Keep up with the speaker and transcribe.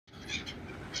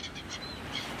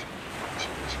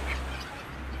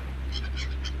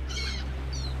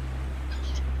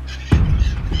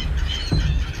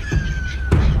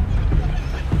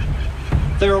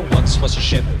was a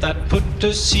ship that put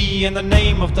to sea, and the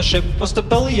name of the ship was the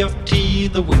Belly of Tea.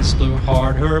 The winds blew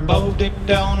hard, her bow dipped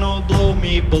down, oh blow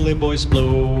me bully boys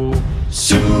blow.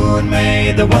 Soon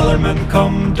may the Wellerman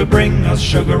come to bring us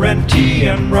sugar and tea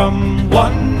and rum.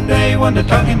 One day when the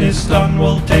tonguing is done,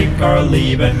 we'll take our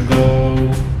leave and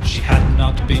go. She had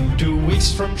not been 2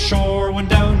 weeks from shore when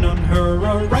down on her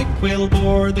a right whale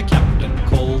bore. The captain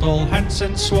called all hands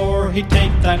and swore he'd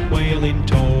take that whale in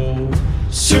tow.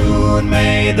 Soon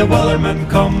may the Wellerman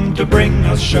come to bring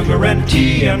us sugar and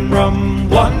tea and rum.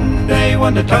 One day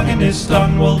when the tonguing is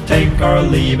done, we'll take our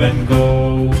leave and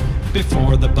go.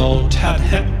 Before the boat had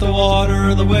hit the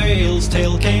water, the whale's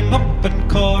tail came up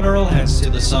and caught her. All hands to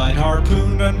the side,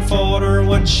 harpooned and fought her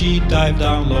when she dived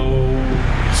down low.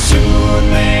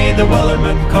 Soon may the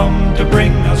Wellerman come to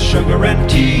bring us sugar and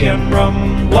tea and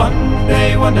rum. One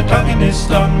day when the tonguing is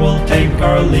done, we'll take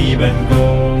our leave and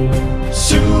go.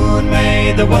 Soon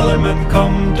may the Wellerman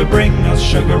come to bring us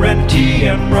sugar and tea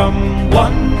and rum.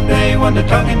 One day when the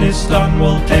tonguing is done,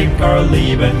 we'll take our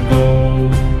leave and go.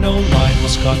 No line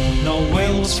was cut, no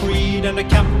whale was freed, and the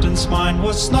captain's mind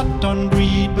was not on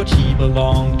greed, but he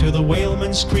belonged to the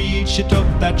whaleman's creed. She took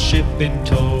that ship in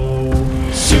tow.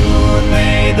 Soon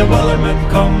may the Wellerman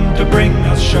come to bring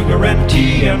us sugar and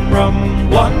tea and rum.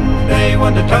 One day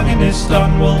when the tonguing is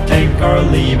done, we'll take our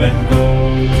leave and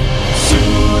go.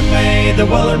 Soon may the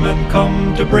Wellerman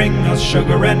come to bring us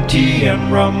sugar and tea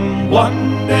and rum.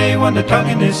 One day when the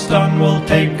tonguing is done, we'll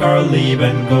take our leave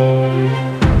and go.